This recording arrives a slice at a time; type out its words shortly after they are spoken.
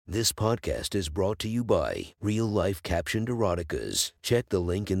This podcast is brought to you by Real Life Captioned Eroticas. Check the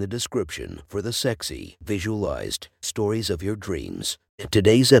link in the description for the sexy, visualized stories of your dreams.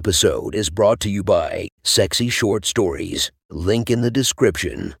 Today's episode is brought to you by Sexy Short Stories. Link in the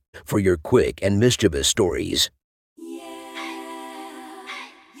description for your quick and mischievous stories.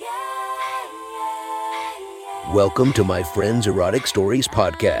 Welcome to my friend's Erotic Stories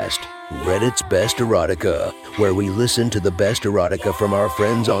podcast, Reddit's Best Erotica, where we listen to the best erotica from our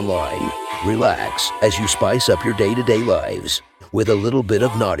friends online. Relax as you spice up your day-to-day lives with a little bit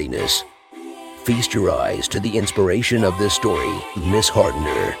of naughtiness. Feast your eyes to the inspiration of this story, Miss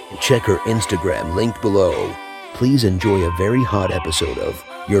Hardener. Check her Instagram linked below. Please enjoy a very hot episode of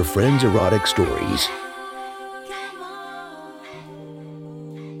Your Friend's Erotic Stories.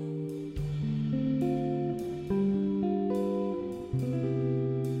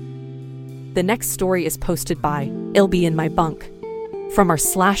 The next story is posted by I'll Be in My Bunk. From our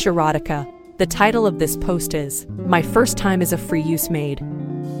 /erotica, the title of this post is My First Time as a Free Use Maid.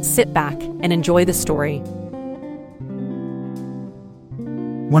 Sit back and enjoy the story.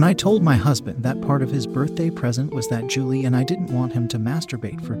 When I told my husband that part of his birthday present was that Julie and I didn't want him to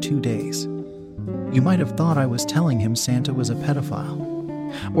masturbate for 2 days, you might have thought I was telling him Santa was a pedophile,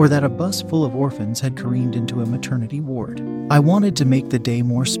 or that a bus full of orphans had careened into a maternity ward. I wanted to make the day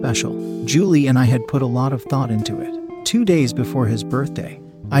more special. Julie and I had put a lot of thought into it. 2 days before his birthday,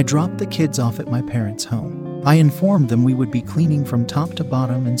 I dropped the kids off at my parents' home. I informed them we would be cleaning from top to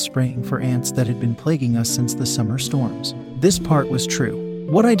bottom and spraying for ants that had been plaguing us since the summer storms. This part was true.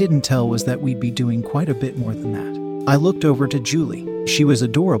 What I didn't tell was that we'd be doing quite a bit more than that. I looked over to Julie. She was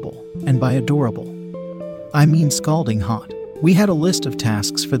adorable, and by adorable, I mean scalding hot. We had a list of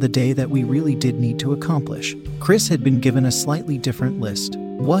tasks for the day that we really did need to accomplish. Chris had been given a slightly different list.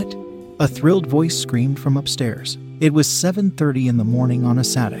 What? A thrilled voice screamed from upstairs. It was 7:30 in the morning on a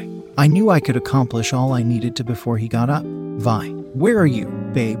Saturday. I knew I could accomplish all I needed to before he got up. Vi, where are you,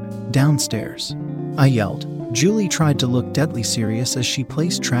 babe? Downstairs, I yelled. Julie tried to look deadly serious as she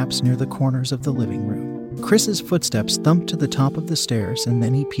placed traps near the corners of the living room. Chris's footsteps thumped to the top of the stairs and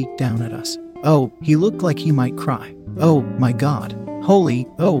then he peeked down at us. Oh, he looked like he might cry. Oh, my God.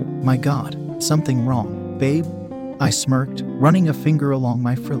 Oh, my God. Something wrong, babe? I smirked, running a finger along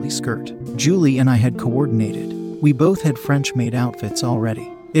my frilly skirt. Julie and I had coordinated. We both had French-maid outfits already.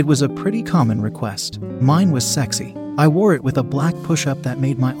 It was a pretty common request. Mine was sexy. I wore it with a black push-up that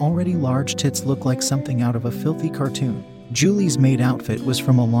made my already large tits look like something out of a filthy cartoon. Julie's maid outfit was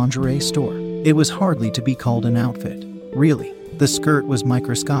from a lingerie store. It was hardly to be called an outfit. Really, the skirt was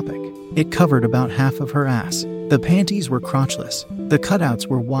microscopic. It covered about half of her ass. The panties were crotchless. The cutouts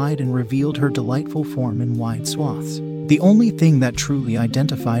were wide and revealed her delightful form in wide swaths. The only thing that truly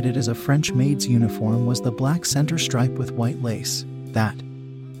identified it as a French maid's uniform was the black center stripe with white lace. That.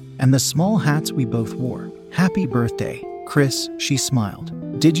 And the small hats we both wore. Happy birthday, Chris, she smiled.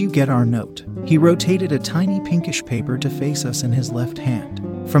 Did you get our note? He rotated a tiny pinkish paper to face us in his left hand.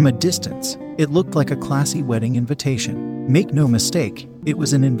 From a distance, it looked like a classy wedding invitation. Make no mistake, it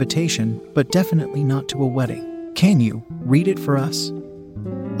was an invitation, but definitely not to a wedding. Can you read it for us?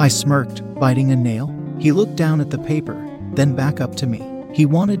 I smirked, biting a nail. He looked down at the paper, then back up to me. He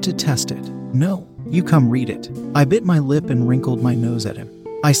wanted to test it. No, you come read it. I bit my lip and wrinkled my nose at him.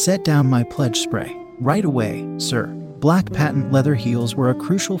 I set down my pledge spray. Right away, sir. Black patent leather heels were a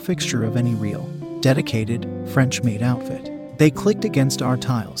crucial fixture of any real, dedicated, French-maid outfit. They clicked against our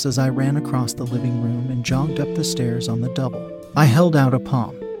tiles as I ran across the living room and jogged up the stairs on the double. I held out a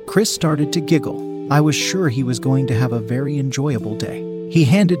palm. Chris started to giggle. I was sure he was going to have a very enjoyable day. He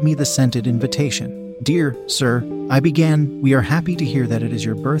handed me the scented invitation. Dear sir, I began, we are happy to hear that it is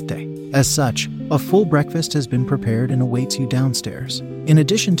your birthday. As such, a full breakfast has been prepared and awaits you downstairs. In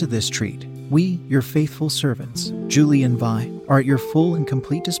addition to this treat, we, your faithful servants, Julie and Vi, are at your full and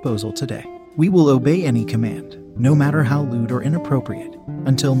complete disposal today. We will obey any command, no matter how lewd or inappropriate,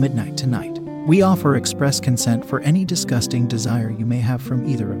 until midnight tonight. We offer express consent for any disgusting desire you may have from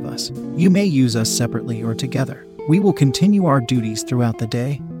either of us. You may use us separately or together. We will continue our duties throughout the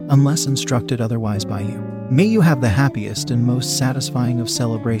day, unless instructed otherwise by you. May you have the happiest and most satisfying of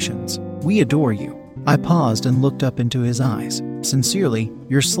celebrations. We adore you. I paused and looked up into his eyes. Sincerely,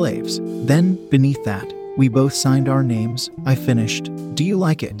 your slaves. Then, beneath that, we both signed our names. I finished. Do you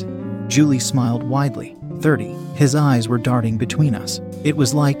like it? Julie smiled widely. 30. His eyes were darting between us. It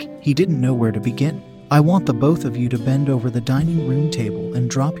was like he didn't know where to begin. I want the both of you to bend over the dining room table and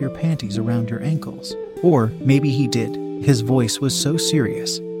drop your panties around your ankles. Or maybe he did. His voice was so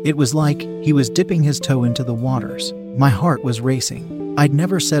serious. It was like he was dipping his toe into the waters. My heart was racing. I'd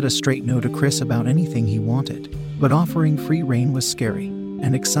never said a straight no to Chris about anything he wanted, but offering free rein was scary.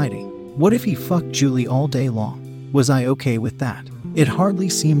 and exciting. What if he fucked Julie all day long? Was I okay with that? It hardly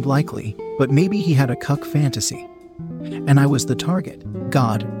seemed likely, but maybe he had a cuck fantasy. And I was the target.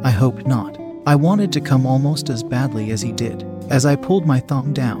 God, I hoped not. I wanted to come almost as badly as he did. As I pulled my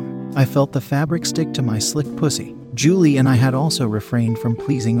thong down, I felt the fabric stick to my slick pussy. Julie and I had also refrained from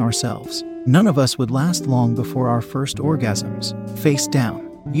pleasing ourselves. None of us would last long before our first orgasms. Face down.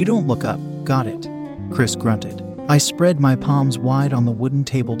 You don't look up, got it? Chris grunted. I spread my palms wide on the wooden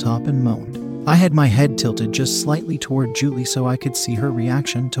tabletop and moaned. I had my head tilted just slightly toward Julie so I could see her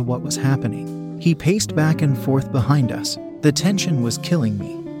reaction to what was happening. He paced back and forth behind us. The tension was killing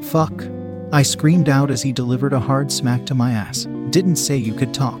me. Fuck. I screamed out as he delivered a hard smack to my ass. Didn't say you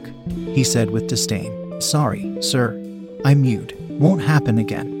could talk, he said with disdain. Sorry, sir. I mewed. Won't happen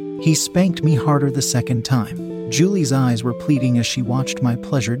again. He spanked me harder the second time. Julie's eyes were pleading as she watched my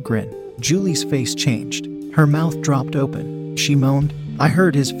pleasured grin. Julie's face changed. Her mouth dropped open. She moaned. I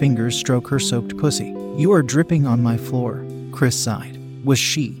heard his fingers stroke her soaked pussy. You are dripping on my floor, Chris sighed. Was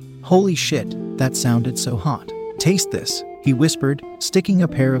she? Holy shit, that sounded so hot. Taste this, he whispered, sticking a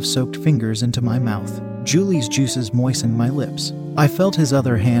pair of soaked fingers into my mouth. Julie's juices moistened my lips. I felt his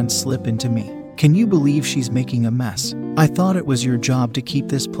other hand slip into me. Can you believe she's making a mess? I thought it was your job to keep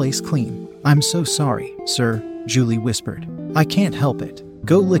this place clean. I'm so sorry, sir, Julie whispered. I can't help it.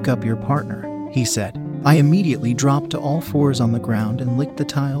 Go lick up your partner, he said. I immediately dropped to all fours on the ground and licked the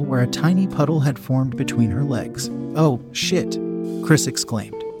tile where a tiny puddle had formed between her legs. Oh, shit, Chris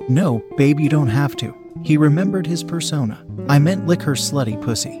exclaimed. No, babe, you don't have to. He remembered his persona. I meant lick her slutty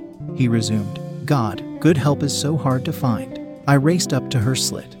pussy, he resumed. God, good help is so hard to find. I raced up to her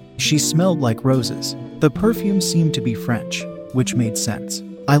slit. She smelled like roses. The perfume seemed to be French, which made sense.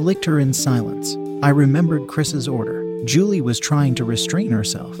 I licked her in silence. I remembered Chris's order. Julie was trying to restrain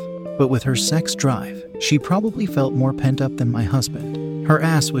herself, but with her sex drive, she probably felt more pent up than my husband. Her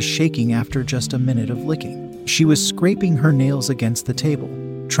ass was shaking after just a minute of licking. She was scraping her nails against the table,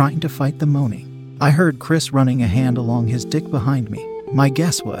 trying to fight the moaning. I heard Chris running a hand along his dick behind me. My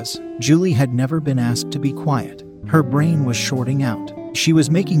guess was, Julie had never been asked to be quiet. Her brain was shorting out. She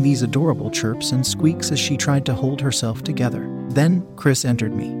was making these adorable chirps and squeaks as she tried to hold herself together. Then, Chris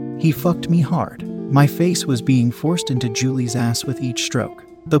entered me. He fucked me hard. My face was being forced into Julie's ass with each stroke.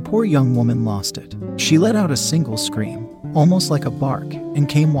 The poor young woman lost it. She let out a single scream, almost like a bark, and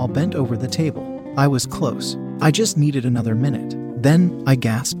came while bent over the table. I was close. I just needed another minute. Then, I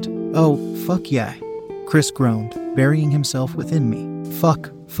gasped. Oh, fuck yeah. Chris groaned, burying himself within me.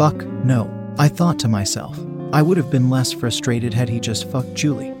 Fuck, no. I thought to myself. I would have been less frustrated had he just fucked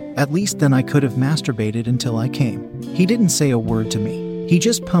Julie. At least then I could have masturbated until I came. He didn't say a word to me. He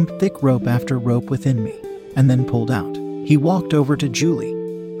just pumped thick rope after rope within me, and then pulled out. He walked over to Julie,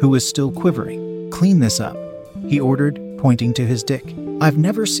 who was still quivering. Clean this up, he ordered, pointing to his dick. I've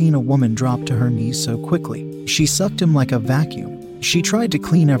never seen a woman drop to her knees so quickly. She sucked him like a vacuum. She tried to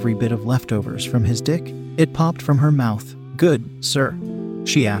clean every bit of leftovers from his dick. It popped from her mouth. Good, sir,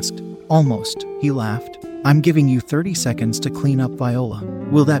 she asked. Almost, he laughed. I'm giving you 30 seconds to clean up Viola.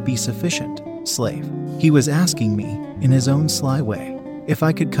 Will that be sufficient, slave? He was asking me, in his own sly way, if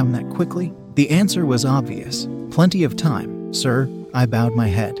I could come that quickly. The answer was obvious. Plenty of time, sir. I bowed my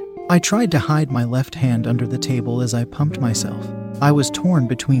head. I tried to hide my left hand under the table as I pumped myself. I was torn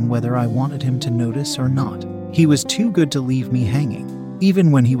between whether I wanted him to notice or not. He was too good to leave me hanging.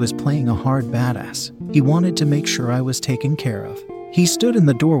 Even when he was playing a hard badass, he wanted to make sure I was taken care of. He stood in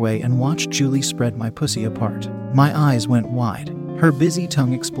the doorway and watched Julie spread my pussy apart. My eyes went wide. Her busy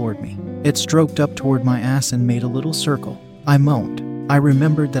tongue explored me. It stroked up toward my ass and made a little circle. I moaned. I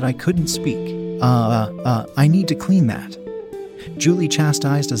remembered that I couldn't speak. I need to clean that. Julie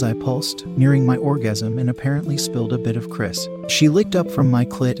chastised as I pulsed, nearing my orgasm, and apparently spilled a bit of Chris. She licked up from my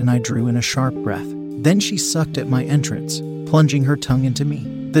clit and I drew in a sharp breath. Then she sucked at my entrance, plunging her tongue into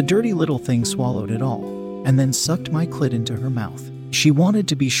me. The dirty little thing swallowed it all, and then sucked my clit into her mouth. She wanted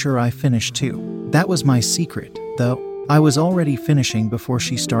to be sure I finished too. That was my secret, though. I was already finishing before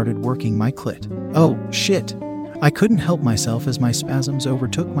she started working my clit. Oh, shit. I couldn't help myself as my spasms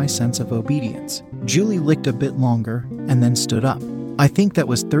overtook my sense of obedience. Julie licked a bit longer, and then stood up. I think that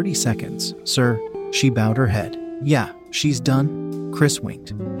was 30 seconds, sir. She bowed her head. Yeah, she's done. Chris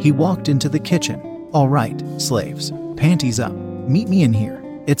winked. He walked into the kitchen. All right, slaves. Panties up. Meet me in here.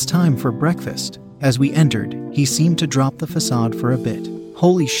 It's time for breakfast. As we entered, he seemed to drop the facade for a bit.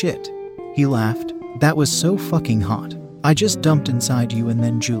 Holy shit. He laughed. That was so fucking hot. I just dumped inside you and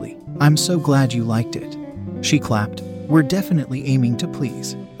then Julie. I'm so glad you liked it. She clapped. We're definitely aiming to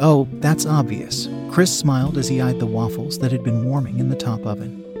please. Oh, that's obvious. Chris smiled as he eyed the waffles that had been warming in the top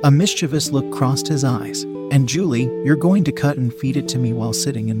oven. A mischievous look crossed his eyes. And Julie, you're going to cut and feed it to me while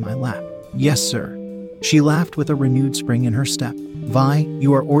sitting in my lap. Yes, sir. She laughed with a renewed spring in her step. Vi,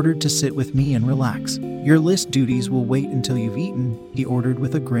 you are ordered to sit with me and relax. Your list duties will wait until you've eaten, he ordered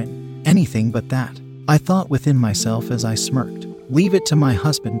with a grin. Anything but that, I thought within myself as I smirked. Leave it to my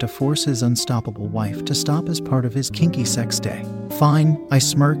husband to force his unstoppable wife to stop as part of his kinky sex day. Fine, I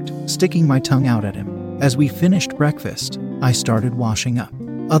smirked, sticking my tongue out at him. As we finished breakfast, I started washing up.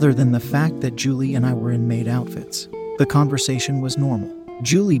 Other than the fact that Julie and I were in maid outfits, the conversation was normal.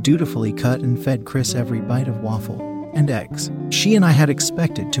 Julie dutifully cut and fed Chris every bite of waffle and eggs. She and I had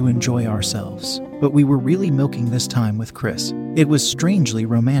expected to enjoy ourselves, but we were really milking this time with Chris. It was strangely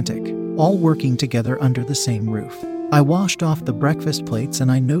romantic, all working together under the same roof. I washed off the breakfast plates and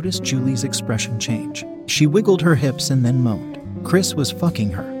I noticed Julie's expression change. She wiggled her hips and then moaned. Chris was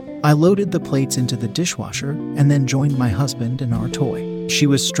fucking her. I loaded the plates into the dishwasher and then joined my husband and our toy. She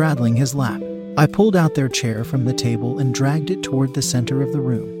was straddling his lap. I pulled out their chair from the table and dragged it toward the center of the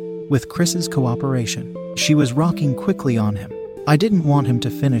room. With Chris's cooperation, she was rocking quickly on him. I didn't want him to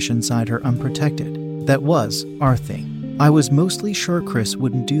finish inside her unprotected. That was our thing. I was mostly sure Chris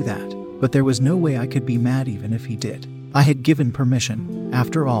wouldn't do that, but there was no way I could be mad even if he did. I had given permission,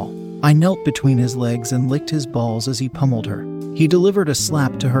 after all. I knelt between his legs and licked his balls as he pummeled her. He delivered a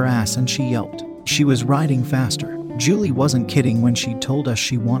slap to her ass and she yelped. She was riding faster. Julie wasn't kidding when she told us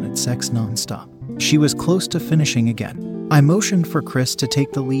she wanted sex nonstop. She was close to finishing again. I motioned for Chris to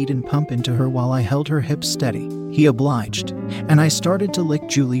take the lead and pump into her while I held her hips steady. He obliged, and I started to lick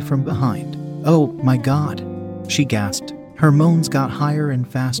Julie from behind. Oh my God, she gasped. Her moans got higher and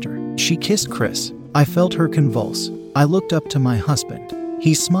faster. She kissed Chris. I felt her convulse. I looked up to my husband.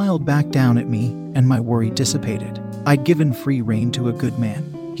 He smiled back down at me, and my worry dissipated. I'd given free rein to a good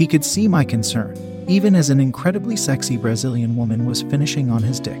man. He could see my concern, even as an incredibly sexy Brazilian woman was finishing on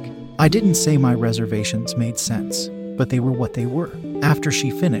his dick. I didn't say my reservations made sense, but they were what they were. After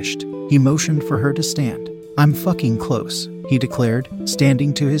she finished, he motioned for her to stand. I'm fucking close, he declared,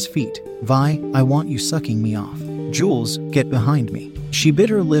 standing to his feet. Vi, I want you sucking me off. Jules, get behind me. She bit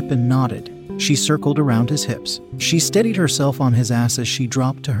her lip and nodded. She circled around his hips. She steadied herself on his ass as she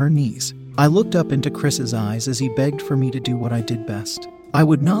dropped to her knees. I looked up into Chris's eyes as he begged for me to do what I did best. I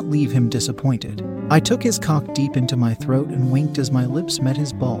would not leave him disappointed. I took his cock deep into my throat and winked as my lips met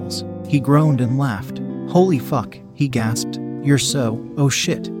his balls. He groaned and laughed. Holy fuck, he gasped. You're so, oh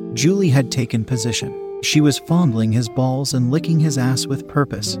shit. Julie had taken position. She was fondling his balls and licking his ass with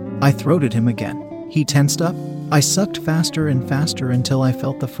purpose. I throated him again. He tensed up. I sucked faster and faster until I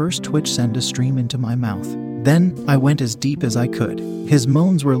felt the first twitch send a stream into my mouth. Then, I went as deep as I could. His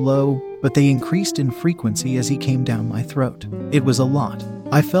moans were low, but they increased in frequency as he came down my throat. It was a lot.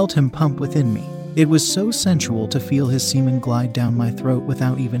 I felt him pump within me. It was so sensual to feel his semen glide down my throat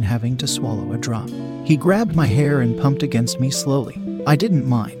without even having to swallow a drop. He grabbed my hair and pumped against me slowly. I didn't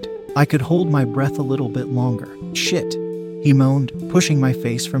mind. I could hold my breath a little bit longer. Shit, he moaned, pushing my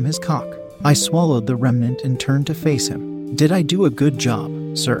face from his cock. I swallowed the remnant and turned to face him. Did I do a good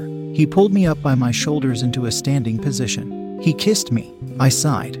job, sir? He pulled me up by my shoulders into a standing position. He kissed me. I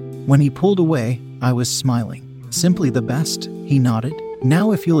sighed. When he pulled away, I was smiling. Simply the best, he nodded.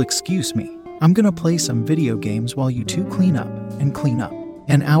 Now if you'll excuse me, I'm gonna play some video games while you two clean up and clean up.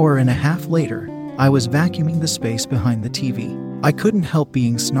 An hour and a half later, I was vacuuming the space behind the TV. I couldn't help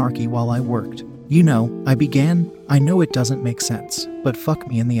being snarky while I worked. You know, I began, I know it doesn't make sense, but fuck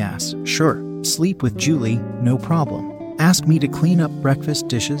me in the ass. Sure, sleep with Julie, no problem. Ask me to clean up breakfast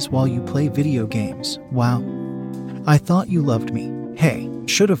dishes while you play video games. Wow. I thought you loved me. Hey,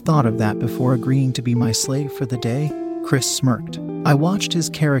 should have thought of that before agreeing to be my slave for the day. Chris smirked. I watched his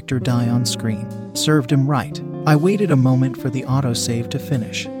character die on screen. Served him right. I waited a moment for the autosave to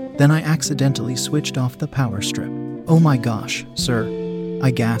finish. Then I accidentally switched off the power strip. Oh my gosh, sir.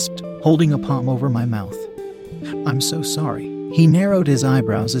 I gasped, holding a palm over my mouth. I'm so sorry. He narrowed his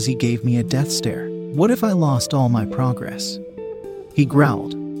eyebrows as he gave me a death stare. What if I lost all my progress? He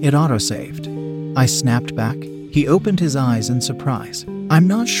growled. It autosaved. I snapped back. He opened his eyes in surprise. I'm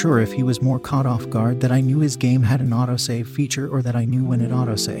not sure if he was more caught off guard that I knew his game had an autosave feature or that I knew when it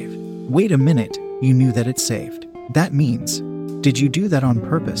autosaved. Wait a minute, you knew that it saved. That means, did you do that on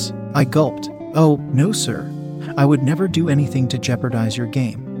purpose? I gulped. Oh, no sir. I would never do anything to jeopardize your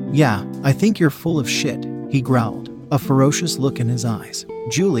game. Yeah, I think you're full of shit, he growled, a ferocious look in his eyes.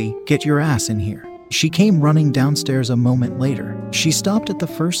 Julie, get your ass in here. She came running downstairs a moment later. She stopped at the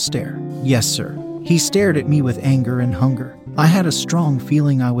first stair. Yes, sir. He stared at me with anger and hunger. I had a strong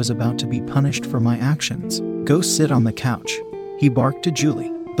feeling I was about to be punished for my actions. Go sit on the couch, he barked to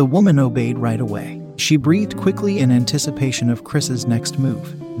Julie. The woman obeyed right away. She breathed quickly in anticipation of Chris's next move.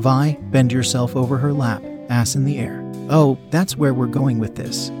 Vi, bend yourself over her lap, ass in the air. Oh, that's where we're going with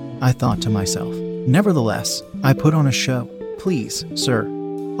this, I thought to myself. Nevertheless, I put on a show. Please, sir.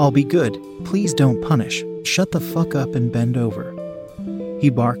 I'll be good. Please don't punish. Shut the fuck up and bend over. He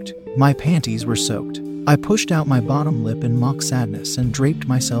barked. My panties were soaked. I pushed out my bottom lip in mock sadness and draped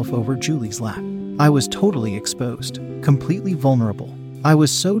myself over Julie's lap. I was totally exposed, completely vulnerable. I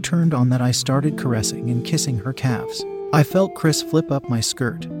was so turned on that I started caressing and kissing her calves. I felt Chris flip up my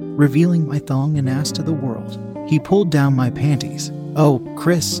skirt, revealing my thong and ass to the world. He pulled down my panties. Oh,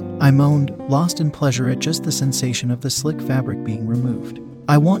 Chris, I moaned, lost in pleasure at just the sensation of the slick fabric being removed.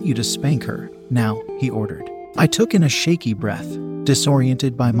 I want you to spank her, now, he ordered. I took in a shaky breath,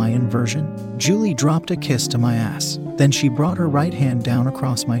 disoriented by my inversion. Julie dropped a kiss to my ass. Then she brought her right hand down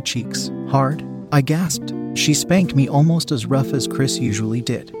across my cheeks. Hard? I gasped. She spanked me almost as rough as Chris usually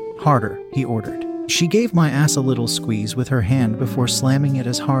did. Harder, he ordered. She gave my ass a little squeeze with her hand before slamming it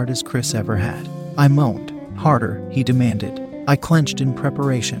as hard as Chris ever had. I moaned. Harder, he demanded. I clenched in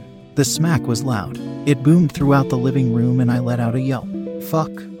preparation. The smack was loud. It boomed throughout the living room and I let out a yelp.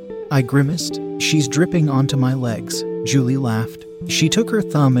 Fuck. I grimaced. She's dripping onto my legs, Julie laughed. She took her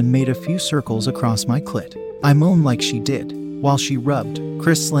thumb and made a few circles across my clit. I moaned like she did. While she rubbed,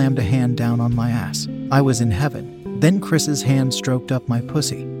 Chris slammed a hand down on my ass. I was in heaven. Then Chris's hand stroked up my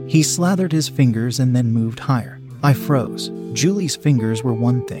pussy. He slathered his fingers and then moved higher. I froze. Julie's fingers were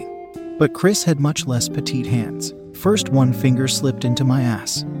one thing, but Chris had much less petite hands. First one finger slipped into my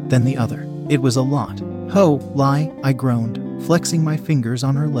ass, then the other. It was a lot. Ho, lie, I groaned, flexing my fingers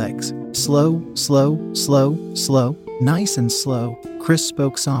on her legs. Slow, slow, slow, slow, nice and slow. Chris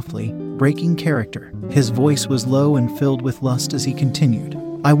spoke softly, breaking character. His voice was low and filled with lust as he continued.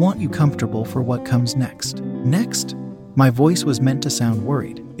 I want you comfortable for what comes next. Next? My voice was meant to sound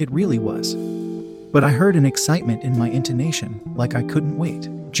worried. It really was. But I heard an excitement in my intonation, like I couldn't wait.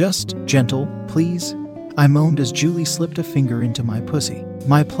 Just gentle, please. I moaned as Julie slipped a finger into my pussy.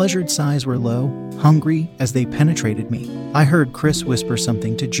 My pleasured sighs were low, hungry, as they penetrated me. I heard Chris whisper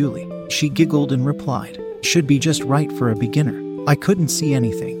something to Julie. She giggled and replied, "Should be just right for a beginner." I couldn't see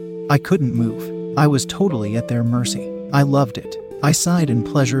anything. I couldn't move. I was totally at their mercy. I loved it. I sighed in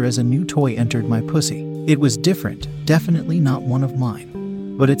pleasure as a new toy entered my pussy. It was different, definitely not one of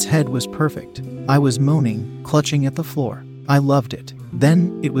mine. But its head was perfect. I was moaning, clutching at the floor. I loved it.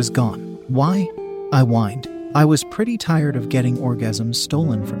 Then, it was gone. Why? I whined. I was pretty tired of getting orgasms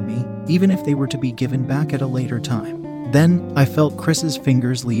stolen from me, even if they were to be given back at a later time. Then, I felt Chris's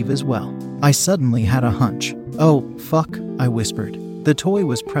fingers leave as well. I suddenly had a hunch. Oh, fuck, I whispered. The toy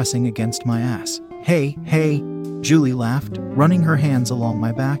was pressing against my ass. Hey, Julie laughed, running her hands along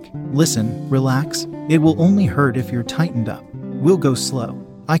my back. Listen, relax. It will only hurt if you're tightened up. We'll go slow.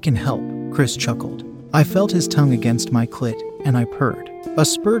 I can help, Chris chuckled. I felt his tongue against my clit, and I purred. A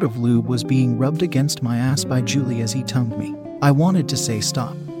spurt of lube was being rubbed against my ass by Julie as he tongued me. I wanted to say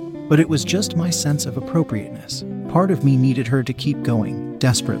stop, but it was just my sense of appropriateness. Part of me needed her to keep going,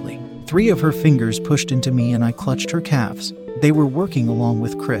 desperately. 3 of her fingers pushed into me and I clutched her calves. They were working along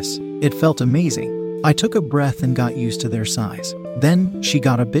with Chris. It felt amazing. I took a breath and got used to their size. Then, she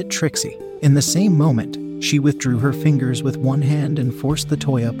got a bit tricksy. In the same moment, she withdrew her fingers with one hand and forced the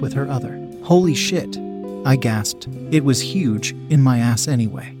toy up with her other. Holy shit, I gasped. It was huge, in my ass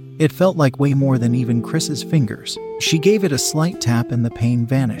anyway. It felt like way more than even Chris's fingers. She gave it a slight tap and the pain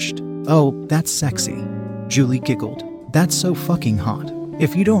vanished. Oh, that's sexy. Julie giggled. That's so fucking hot.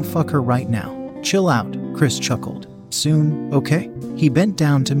 If you don't fuck her right now, chill out, Chris chuckled. Soon, okay? He bent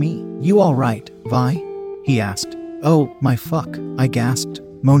down to me. You all right, Vi? He asked. Oh, my fuck, I gasped,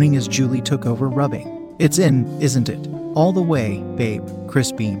 moaning as Julie took over rubbing. It's in, isn't it? All the way, babe,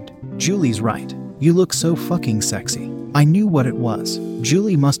 Chris beamed. Julie's right. You look so fucking sexy. I knew what it was.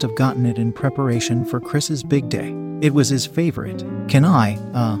 Julie must have gotten it in preparation for Chris's big day. It was his favorite. Can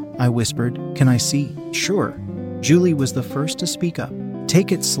I whispered. Can I see? Sure. Julie was the first to speak up.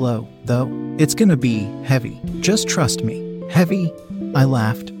 Take it slow, though. It's gonna be heavy. Just trust me. Heavy? I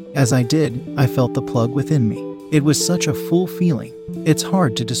laughed. As I did, I felt the plug within me. It was such a full feeling. It's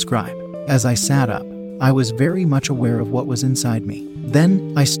hard to describe. As I sat up, I was very much aware of what was inside me.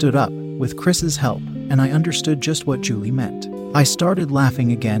 Then, I stood up, with Chris's help, and I understood just what Julie meant. I started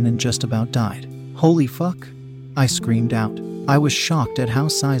laughing again and just about died. Holy fuck! I screamed out. I was shocked at how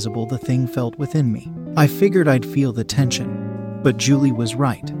sizable the thing felt within me. I figured I'd feel the tension. But Julie was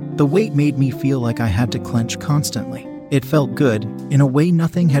right. The weight made me feel like I had to clench constantly. It felt good, in a way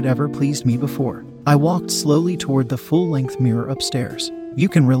nothing had ever pleased me before. I walked slowly toward the full-length mirror upstairs. You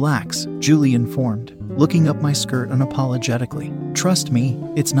can relax, Julie informed, looking up my skirt unapologetically. Trust me,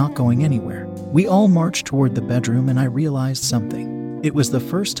 it's not going anywhere. We all marched toward the bedroom and I realized something. It was the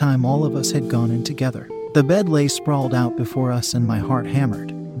first time all of us had gone in together. The bed lay sprawled out before us and my heart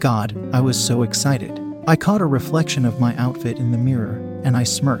hammered. God, I was so excited. I caught a reflection of my outfit in the mirror, and I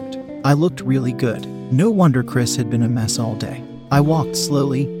smirked. I looked really good. No wonder Chris had been a mess all day. I walked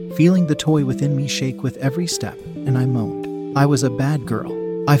slowly, feeling the toy within me shake with every step, and I moaned. I was a bad girl.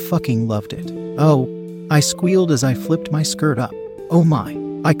 I fucking loved it. Oh, I squealed as I flipped my skirt up. Oh my.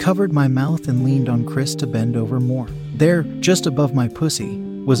 I covered my mouth and leaned on Chris to bend over more. There, just above my pussy,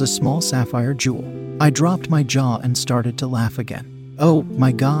 was a small sapphire jewel. I dropped my jaw and started to laugh again. Oh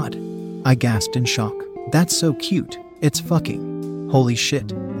my God. I gasped in shock. That's so cute. It's fucking. Holy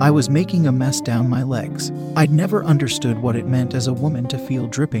shit. I was making a mess down my legs. I'd never understood what it meant as a woman to feel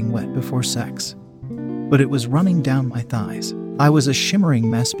dripping wet before sex. But it was running down my thighs. I was a shimmering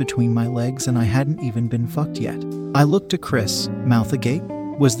mess between my legs and I hadn't even been fucked yet. I looked to Chris, mouth agape.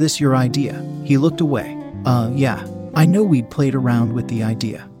 Was this your idea? He looked away. Yeah. I know we'd played around with the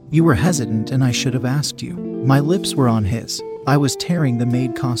idea. You were hesitant and I should have asked you. My lips were on his. I was tearing the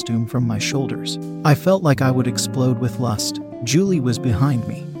maid costume from my shoulders. I felt like I would explode with lust. Julie was behind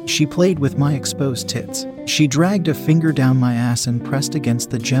me. She played with my exposed tits. She dragged a finger down my ass and pressed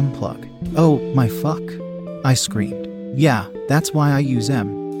against the gem plug. Oh, my fuck. I screamed. Yeah, that's why I use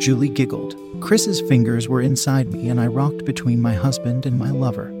M. Julie giggled. Chris's fingers were inside me and I rocked between my husband and my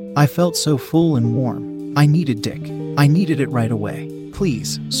lover. I felt so full and warm. I needed dick. I needed it right away.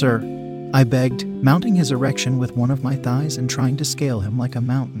 Please, sir. I begged, mounting his erection with one of my thighs and trying to scale him like a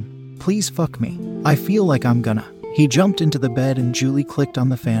mountain. Please fuck me. I feel like I'm gonna. He jumped into the bed and Julie clicked on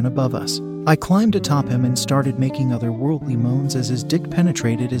the fan above us. I climbed atop him and started making otherworldly moans as his dick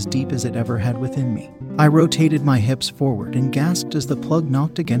penetrated as deep as it ever had within me. I rotated my hips forward and gasped as the plug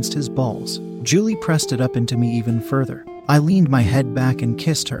knocked against his balls. Julie pressed it up into me even further. I leaned my head back and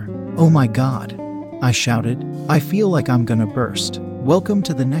kissed her. Oh my God. I shouted. I feel like I'm gonna burst. Welcome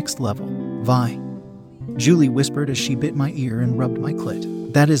to the next level, Vi. Julie whispered as she bit my ear and rubbed my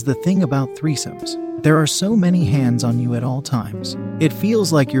clit. That is the thing about threesomes. There are so many hands on you at all times. It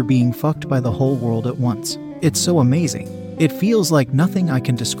feels like you're being fucked by the whole world at once. It's so amazing. It feels like nothing I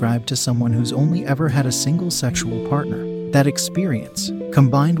can describe to someone who's only ever had a single sexual partner. That experience,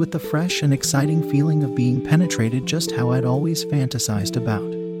 combined with the fresh and exciting feeling of being penetrated just how I'd always fantasized about,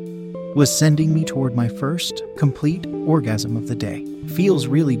 was sending me toward my first, complete orgasm of the day. Feels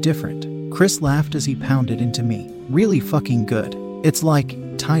really different. Chris laughed as he pounded into me. Really fucking good. It's like,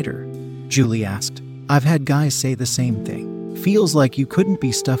 tighter, Julie asked. I've had guys say the same thing. Feels like you couldn't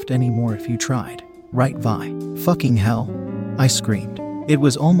be stuffed anymore if you tried. Right, Vi? Fucking hell. I screamed. It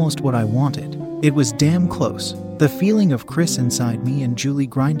was almost what I wanted. It was damn close. The feeling of Chris inside me and Julie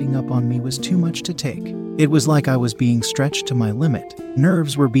grinding up on me was too much to take. It was like I was being stretched to my limit.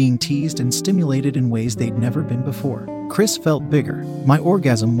 Nerves were being teased and stimulated in ways they'd never been before. Chris felt bigger. My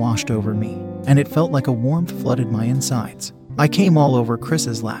orgasm washed over me, and it felt like a warmth flooded my insides. I came all over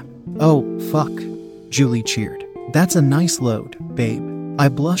Chris's lap. Oh, fuck. Julie cheered. That's a nice load, babe. I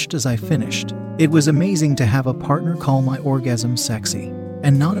blushed as I finished. It was amazing to have a partner call my orgasm sexy,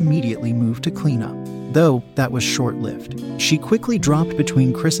 and not immediately move to clean up. Though, that was short-lived. She quickly dropped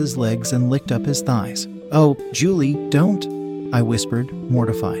between Chris's legs and licked up his thighs. Oh, Julie, don't, I whispered,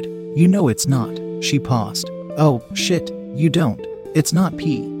 mortified. You know it's not. She paused. Oh, shit, you don't. It's not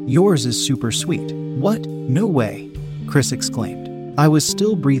pee. Yours is super sweet. What? No way, Chris exclaimed. I was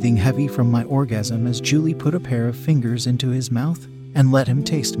still breathing heavy from my orgasm as Julie put a pair of fingers into his mouth and let him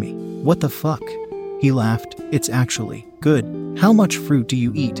taste me. What the fuck? He laughed. It's actually good. How much fruit do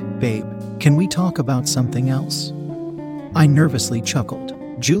you eat, babe? Can we talk about something else? I nervously chuckled.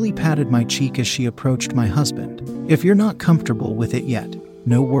 Julie patted my cheek as she approached my husband. If you're not comfortable with it yet,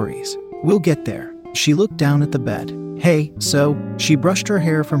 no worries. We'll get there. She looked down at the bed. Hey, so, she brushed her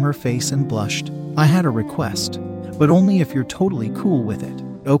hair from her face and blushed. I had a request, but only if you're totally cool with it.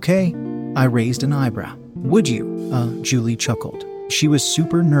 Okay? I raised an eyebrow. Would you? Julie chuckled. She was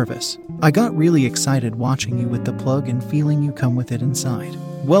super nervous. I got really excited watching you with the plug and feeling you come with it inside.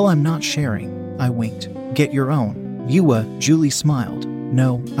 Well, I'm not sharing, I winked. Get your own. Julie smiled.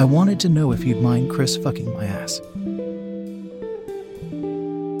 No, I wanted to know if you'd mind Chris fucking my ass.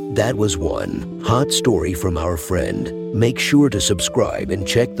 That was one hot story from our friend. Make sure to subscribe and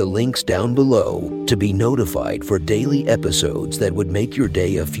check the links down below to be notified for daily episodes that would make your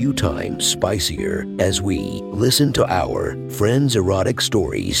day a few times spicier as we listen to our friends' erotic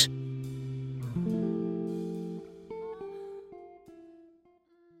stories.